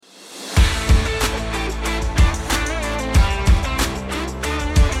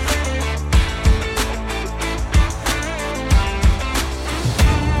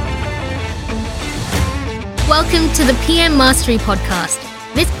to the PM Mastery Podcast.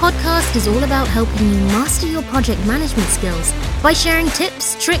 This podcast is all about helping you master your project management skills by sharing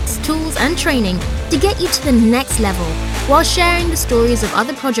tips, tricks, tools, and training to get you to the next level, while sharing the stories of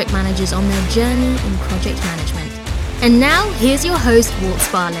other project managers on their journey in project management. And now, here's your host, Walt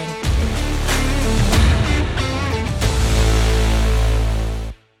Sparling.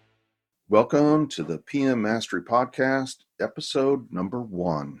 Welcome to the PM Mastery Podcast, episode number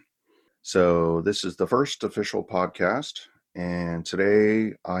 1. So this is the first official podcast, and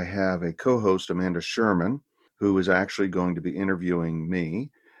today I have a co-host, Amanda Sherman, who is actually going to be interviewing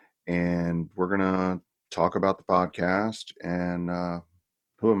me, and we're going to talk about the podcast and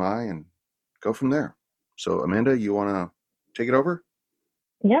who am I, and go from there. So Amanda, you want to take it over?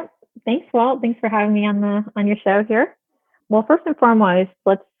 Yep. Thanks, Walt. Thanks for having me on your show here. Well, first and foremost,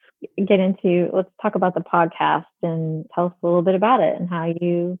 let's talk about the podcast and tell us a little bit about it and how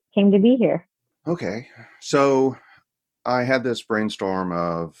you came to be here. Okay. So I had this brainstorm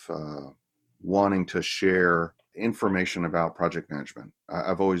of wanting to share information about project management.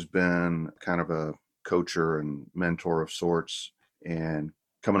 I've always been kind of a coacher and mentor of sorts and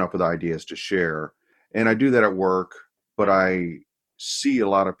coming up with ideas to share. And I do that at work, but I see a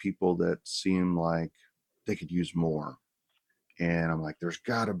lot of people that seem like they could use more. And I'm like, there's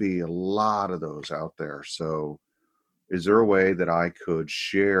got to be a lot of those out there. So is there a way that I could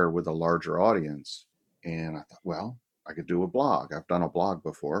share with a larger audience? And I thought, well, I could do a blog. I've done a blog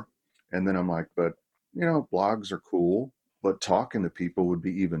before. And then I'm like, but, blogs are cool, but talking to people would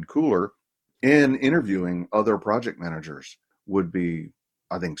be even cooler. And interviewing other project managers would be,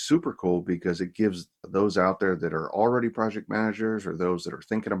 I think, super cool, because it gives those out there that are already project managers or those that are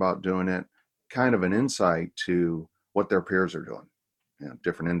thinking about doing it kind of an insight to what their peers are doing,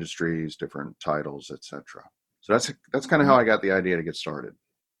 different industries, different titles, etc. So that's kind of how I got the idea to get started.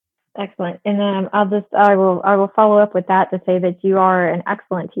 Excellent. And I will follow up with that to say that you are an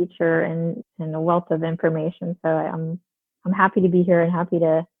excellent teacher and a wealth of information. So I'm happy to be here and happy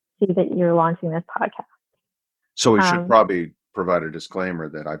to see that you're launching this podcast. So we should probably provide a disclaimer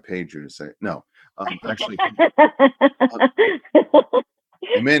that I paid you to say no. Actually,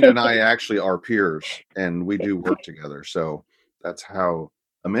 Amanda and I actually are peers, and we do work together. So that's how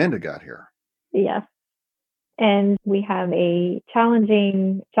Amanda got here. Yes. And we have a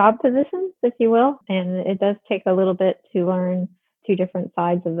challenging job position, if you will. And it does take a little bit to learn two different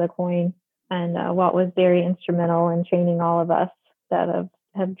sides of the coin. And Walt was very instrumental in training all of us that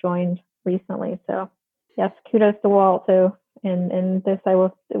have joined recently. So yes, kudos to Walt too. And this I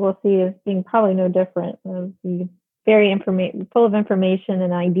will see as being probably no different. It'll be very full of information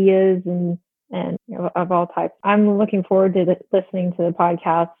and ideas and of all types. I'm looking forward to listening to the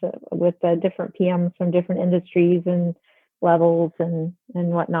podcast with the different PMs from different industries and levels and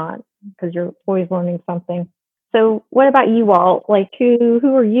whatnot, because you're always learning something. So what about you, Walt? Like who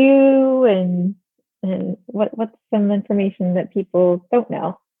are you and what's some information that people don't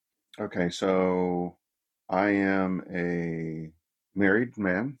know? Okay, so I am a married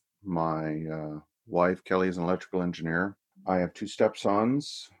man. My wife, Kelly, is an electrical engineer. I have 2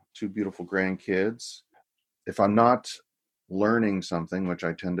 stepsons, 2 beautiful grandkids. If I'm not learning something, which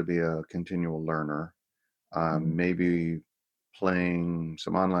I tend to be a continual learner, maybe playing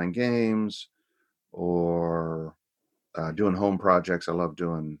some online games or doing home projects. I love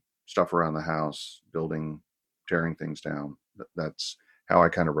doing stuff around the house, building, tearing things down. That's how I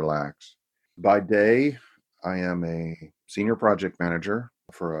kind of relax. By day, I am a senior project manager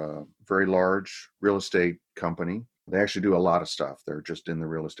for a very large real estate company. They actually do a lot of stuff. They're just in the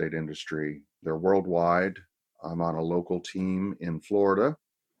real estate industry. They're worldwide. I'm on a local team in Florida,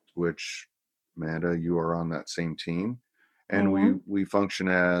 which, Amanda, you are on that same team. And we function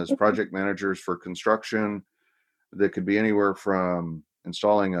as project managers for construction that could be anywhere from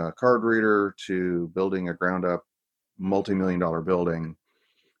installing a card reader to building a ground-up multi-million-dollar building.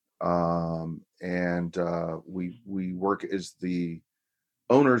 We work as the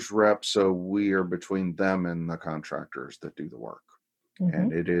owner's rep, so we are between them and the contractors that do the work.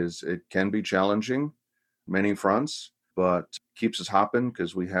 And it can be challenging, many fronts, but keeps us hopping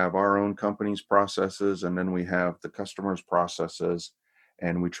because we have our own company's processes, and then we have the customer's processes,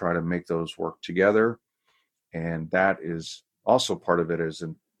 and we try to make those work together. And that is also part of it, is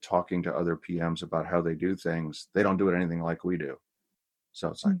in talking to other PMs about how they do things. They don't do it anything like we do. So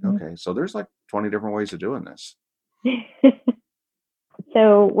it's like, okay, so there's like 20 different ways of doing this.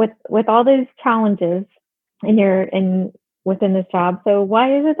 So with all those challenges within this job, so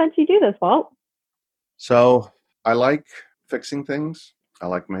why is it that you do this, Walt? So I like fixing things. I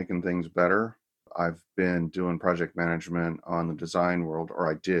like making things better. I've been doing project management on the design world, or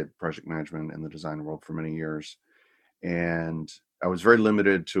I did project management in the design world for many years. And I was very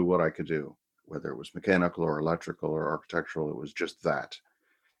limited to what I could do, whether it was mechanical or electrical or architectural. It was just that.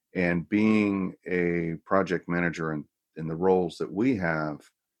 And being a project manager in the roles that we have,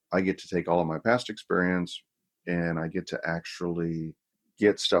 I get to take all of my past experience and I get to actually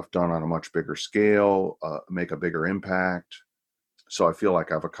get stuff done on a much bigger scale, make a bigger impact. So I feel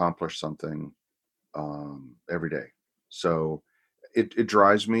like I've accomplished something every day. So it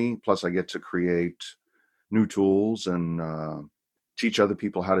drives me. Plus, I get to create new tools and teach other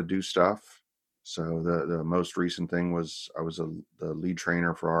people how to do stuff. So the most recent thing was I was the lead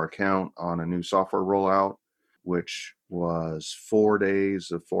trainer for our account on a new software rollout, which was 4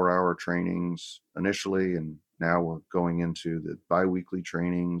 days of 4-hour trainings initially, and now we're going into the biweekly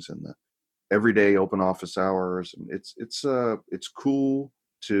trainings and the everyday open office hours. And it's cool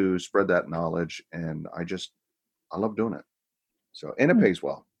to spread that knowledge, and I love doing it. So, and it pays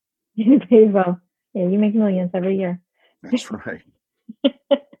well. It pays well. Yeah, you make millions every year. That's right.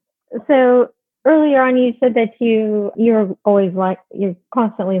 So earlier on, you said that you're always you're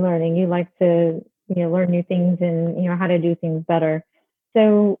constantly learning. You like to learn new things and how to do things better.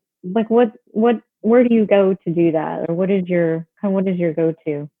 So like where do you go to do that, or what is your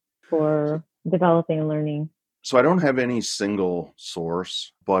go-to for developing and learning? So I don't have any single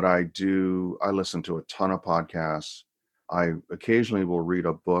source, but I listen to a ton of podcasts. I occasionally will read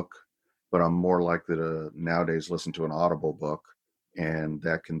a book, but I'm more likely to nowadays listen to an Audible book. And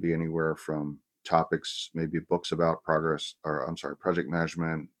that can be anywhere from topics, maybe books about project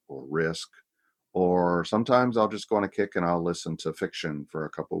management or risk. Or sometimes I'll just go on a kick and I'll listen to fiction for a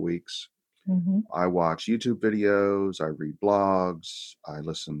couple of weeks. Mm-hmm. I watch YouTube videos, I read blogs, I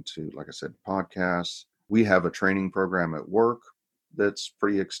listen to, like I said, podcasts. We have a training program at work that's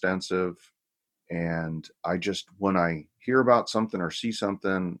pretty extensive. And when I hear about something or see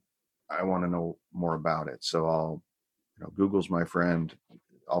something, I want to know more about it. So Google's my friend.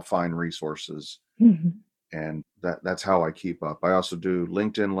 I'll find resources. Mm-hmm. And that's how I keep up. I also do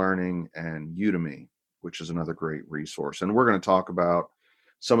LinkedIn Learning and Udemy, which is another great resource. And we're going to talk about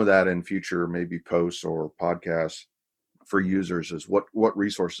some of that in future, maybe posts or podcasts for users, is what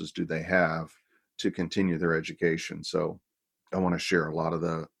resources do they have to continue their education. So I want to share a lot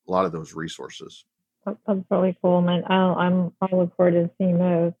of those resources. That's really cool, man. I'll look forward to seeing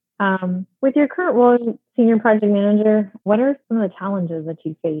those. With your current role as senior project manager, what are some of the challenges that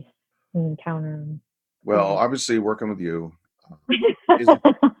you face and encounter? Well, obviously working with you is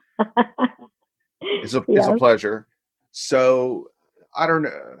a pleasure. So I don't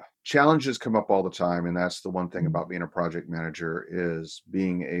know. Challenges come up all the time. And that's the one thing about being a project manager, is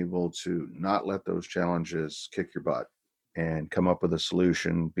being able to not let those challenges kick your butt and come up with a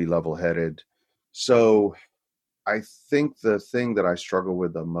solution, be level-headed. So I think the thing that I struggle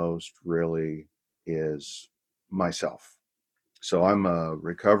with the most really is myself. So I'm a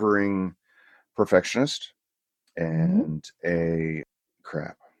recovering perfectionist and a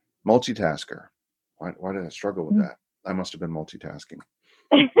multitasker. Why did I struggle with that? I must have been multitasking.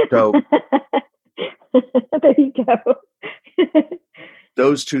 So there you go.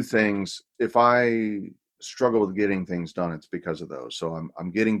 Those two things, if I struggle with getting things done, it's because of those. So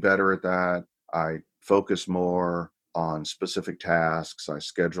I'm getting better at that. I focus more on specific tasks. I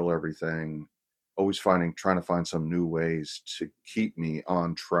schedule everything, always trying to find some new ways to keep me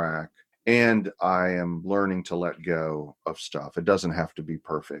on track. And I am learning to let go of stuff. It doesn't have to be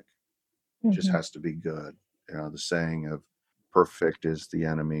perfect. It just has to be good. The saying of perfect is the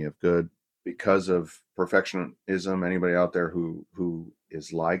enemy of good. Because of perfectionism, anybody out there who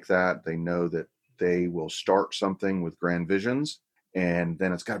is like that, they know that they will start something with grand visions, and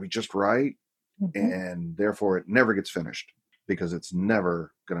then it's got to be just right. And therefore it never gets finished because it's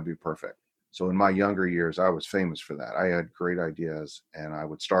never going to be perfect. So in my younger years, I was famous for that. I had great ideas and I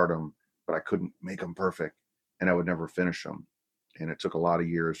would start them, but I couldn't make them perfect and I would never finish them. And it took a lot of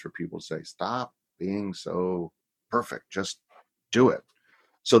years for people to say, stop being so perfect, just do it.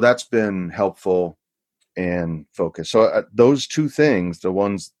 So that's been helpful and focus. So those two things,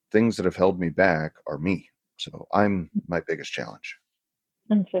 things that have held me back, are me. So I'm my biggest challenge.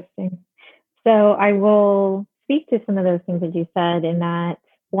 Interesting. So I will speak to some of those things that you said, in that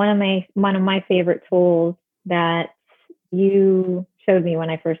one of my favorite tools that you showed me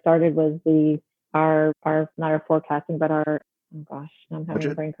when I first started was our not our forecasting, but our, oh gosh, I'm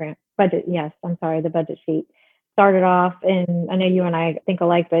having a brain cramp. Budget. Yes. I'm sorry. The budget sheet started off, and I know you and I think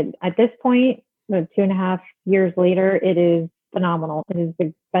alike, but at this point, 2.5 years later, it is phenomenal. It is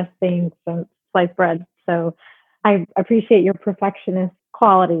the best thing since sliced bread. So I appreciate your perfectionist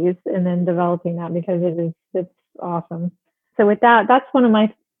qualities and then developing that, because it's awesome. So with that, that's one of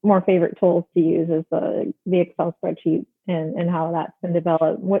my more favorite tools to use is the Excel spreadsheet and how that's been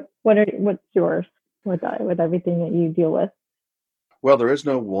developed. What's yours with everything that you deal with? Well, there is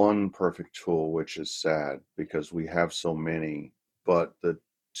no one perfect tool, which is sad because we have so many. But the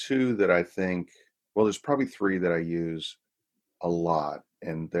two that I think, well, there's probably three that I use a lot,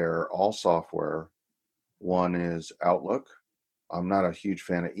 and they're all software. One is Outlook. I'm not a huge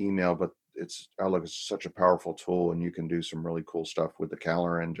fan of email, but Outlook is such a powerful tool, and you can do some really cool stuff with the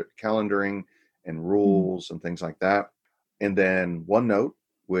calendaring and rules and things like that. And then OneNote,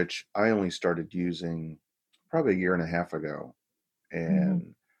 which I only started using probably a year and a half ago.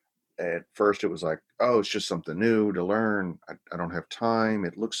 And at first it was like, oh, it's just something new to learn. I don't have time.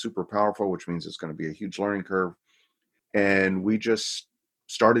 It looks super powerful, which means it's going to be a huge learning curve. And we just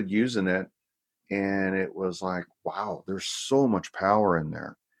started using it. And it was like, wow, there's so much power in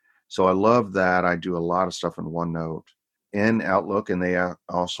there. So I love that. I do a lot of stuff in OneNote and Outlook, and they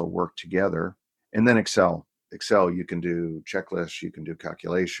also work together. And then Excel. Excel, you can do checklists, you can do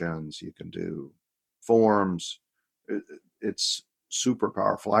calculations, you can do forms. It's super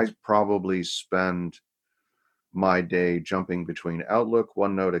powerful. I probably spend my day jumping between Outlook,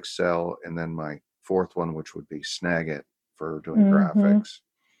 OneNote, Excel, and then my fourth one, which would be Snagit for doing graphics.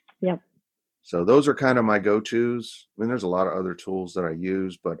 Yep. So those are kind of my go-tos. I mean, there's a lot of other tools that I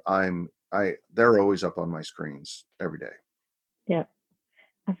use, but they're always up on my screens every day. Yep.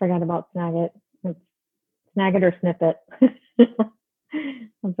 I forgot about Snagit. It's Snagit or Snippet.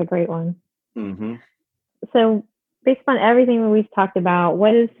 That's a great one. Mm-hmm. So based on everything that we've talked about,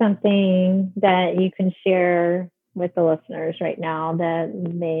 what is something that you can share with the listeners right now that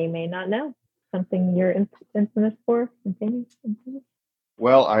they may not know? Something you're infamous for? Infamous?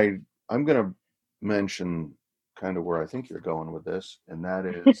 Well, I'm going to mention kind of where I think you're going with this, and that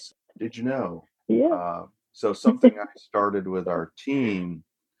is, did you know? Yeah. So something I started with our team,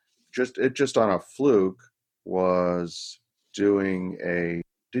 just on a fluke, was doing a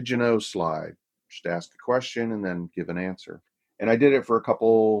did you know slide. Just ask a question and then give an answer. And I did it for a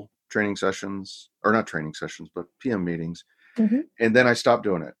couple training sessions, or not training sessions, but PM meetings. And then I stopped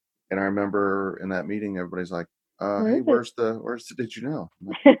doing it. And I remember in that meeting, everybody's like, hey, where's the did you know?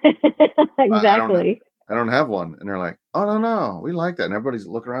 Like, exactly. I don't have one. And they're like, oh, no, we like that. And everybody's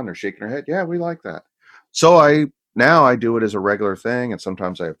looking around, they're shaking their head. Yeah, we like that. So now I do it as a regular thing. And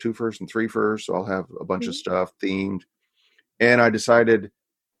sometimes I have 2 firsts and 3 firsts. So I'll have a bunch of stuff themed. And I decided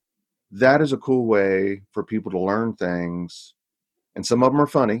that is a cool way for people to learn things. And some of them are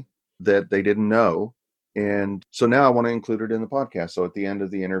funny that they didn't know. And so now I want to include it in the podcast. So at the end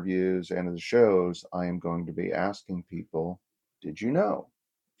of the interviews and of the shows, I am going to be asking people, did you know?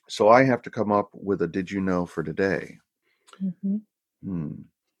 So I have to come up with a did you know for today.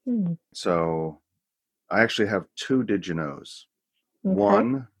 So I actually have 2 did you knows. Okay.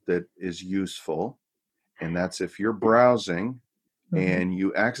 One that is useful, and that's if you're browsing and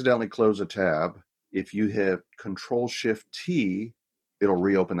you accidentally close a tab, if you hit Control-Shift-T, it'll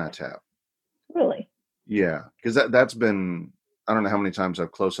reopen that tab. Really? Yeah, because that's been, I don't know how many times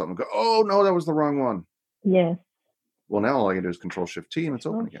I've closed something and go, oh, no, that was the wrong one. Yes. Well, now all I can do is Control-Shift-T and it's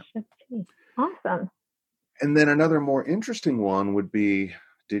open again. Awesome. And then another more interesting one would be,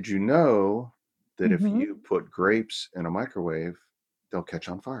 did you know that if you put grapes in a microwave, they'll catch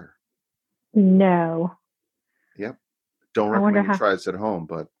on fire? No. Yep. Don't recommend you try this at home,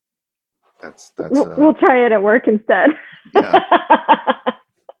 but that's we'll try it at work instead. Yeah.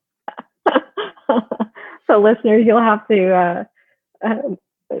 So listeners, you'll have to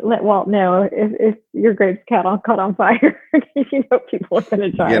let Walt know if your grapes caught on fire. You know, people are going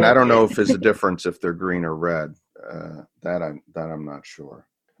to try. Yeah, and I don't know if there's a difference if they're green or red. That I'm not sure.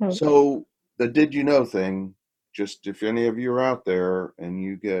 Okay. So the did you know thing, just if any of you are out there and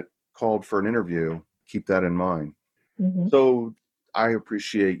you get called for an interview, keep that in mind. So I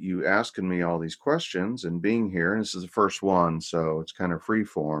appreciate you asking me all these questions and being here. And this is the first one, so it's kind of free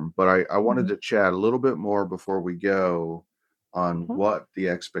form. But I wanted to chat a little bit more before we go on what the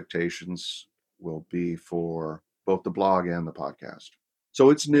expectations will be for both the blog and the podcast.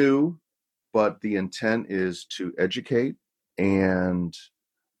 So it's new, but the intent is to educate and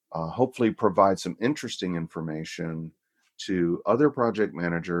hopefully provide some interesting information to other project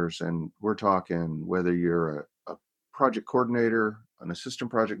managers. And we're talking whether you're a project coordinator, an assistant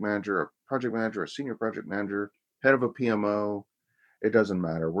project manager, a senior project manager, head of a PMO, it doesn't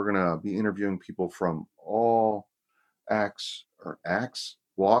matter. We're going to be interviewing people from all walks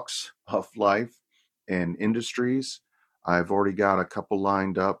of life and industries. I've already got a couple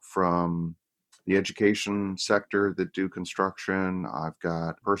lined up from the education sector that do construction. I've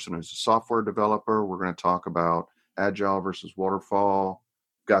got a person who's a software developer. We're going to talk about agile versus waterfall.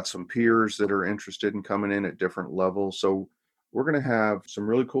 got some peers that are interested in coming in at different levels. So we're going to have some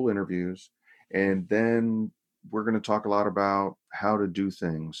really cool interviews. And then we're going to talk a lot about how to do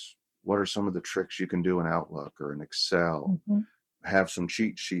things. What are some of the tricks you can do in Outlook or in Excel? Have some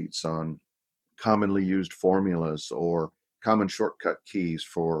cheat sheets on commonly used formulas or common shortcut keys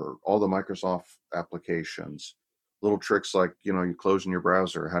for all the Microsoft applications. Little tricks like, you closing your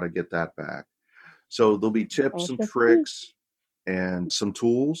browser, how to get that back. So there'll be tips and tricks and some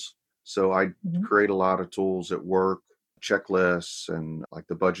tools. So I create a lot of tools at work, checklists, and like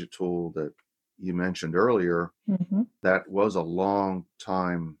the budget tool that you mentioned earlier. That was a long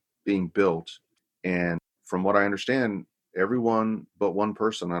time being built. And from what I understand, everyone but one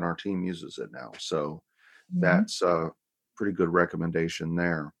person on our team uses it now. So that's a pretty good recommendation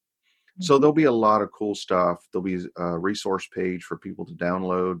there. So there'll be a lot of cool stuff. There'll be a resource page for people to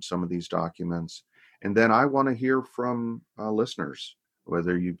download some of these documents. And then I want to hear from listeners,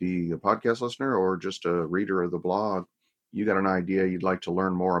 whether you be a podcast listener or just a reader of the blog. You got an idea you'd like to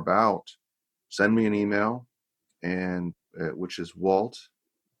learn more about, send me an email, and which is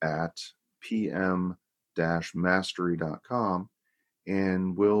walt@pm-mastery.com.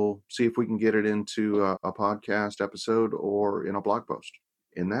 And we'll see if we can get it into a podcast episode or in a blog post.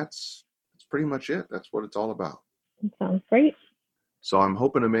 And that's pretty much it. That's what it's all about. Sounds great. So I'm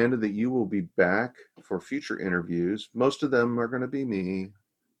hoping, Amanda, that you will be back for future interviews. Most of them are going to be me,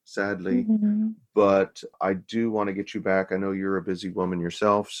 sadly, but I do want to get you back. I know you're a busy woman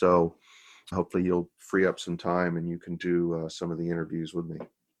yourself, so hopefully you'll free up some time and you can do some of the interviews with me.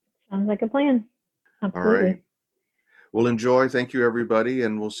 Sounds like a plan. Absolutely. All right. Well, enjoy. Thank you, everybody,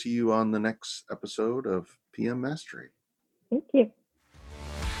 and we'll see you on the next episode of PM Mastery. Thank you.